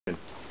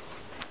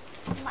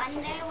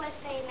Monday with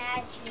a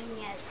Mad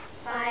Genius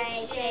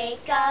by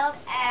Jacob,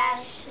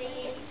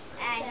 Ashley,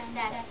 and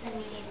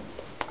Stephanie.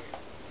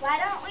 Why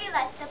don't we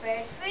let the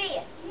bird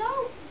free?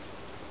 No,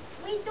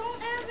 we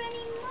don't have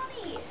any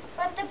money.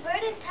 But the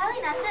bird is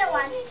telling us it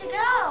wants to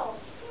go.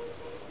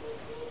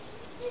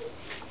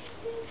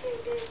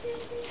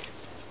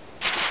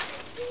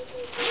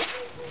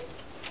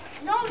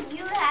 No,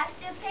 you have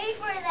to pay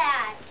for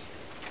that.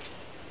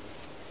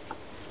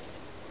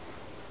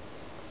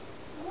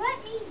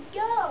 Let me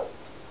go.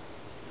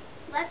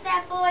 Let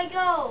that boy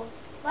go.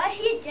 But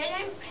he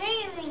didn't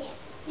pay me.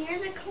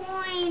 Here's a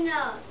coin.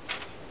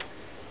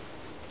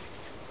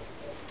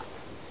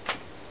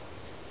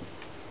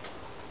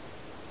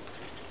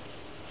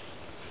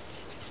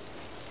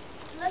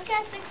 Look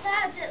at the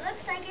clouds. It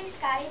looks like a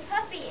sky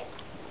puppy.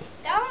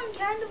 That one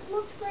kind of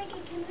looks like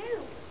a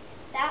canoe.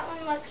 That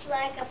one looks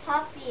like a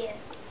puppy.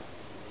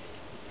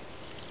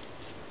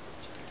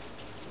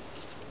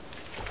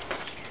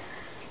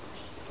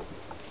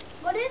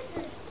 What is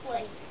this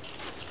place?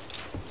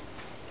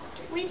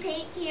 We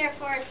paint here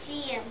for a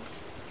scene.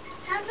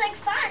 Sounds like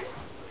fun.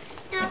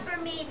 Not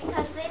for me,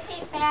 because they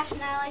paint fast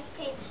and I like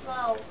to paint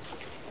slow.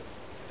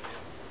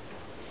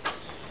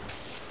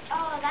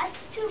 Oh, that's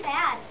too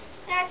bad.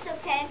 That's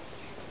okay.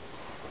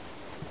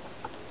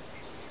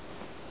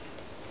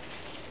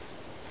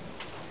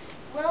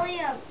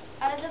 William,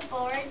 are the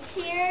boards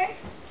here?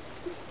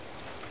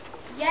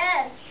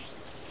 Yes.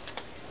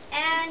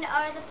 And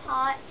are the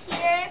pots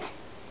here?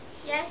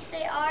 Yes,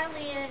 they are,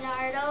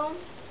 Leonardo.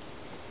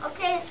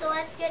 Okay, so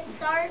let's get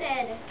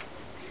started.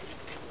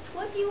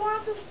 What do you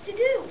want us to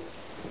do?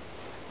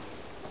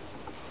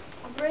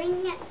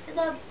 Bring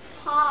the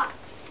pots.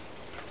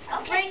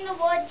 Okay. Bring the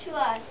wood to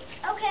us.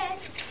 Okay.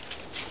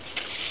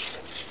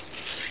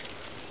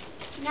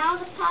 Now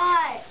the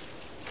pot.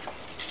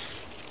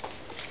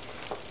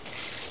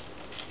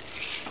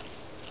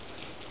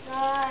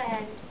 Good.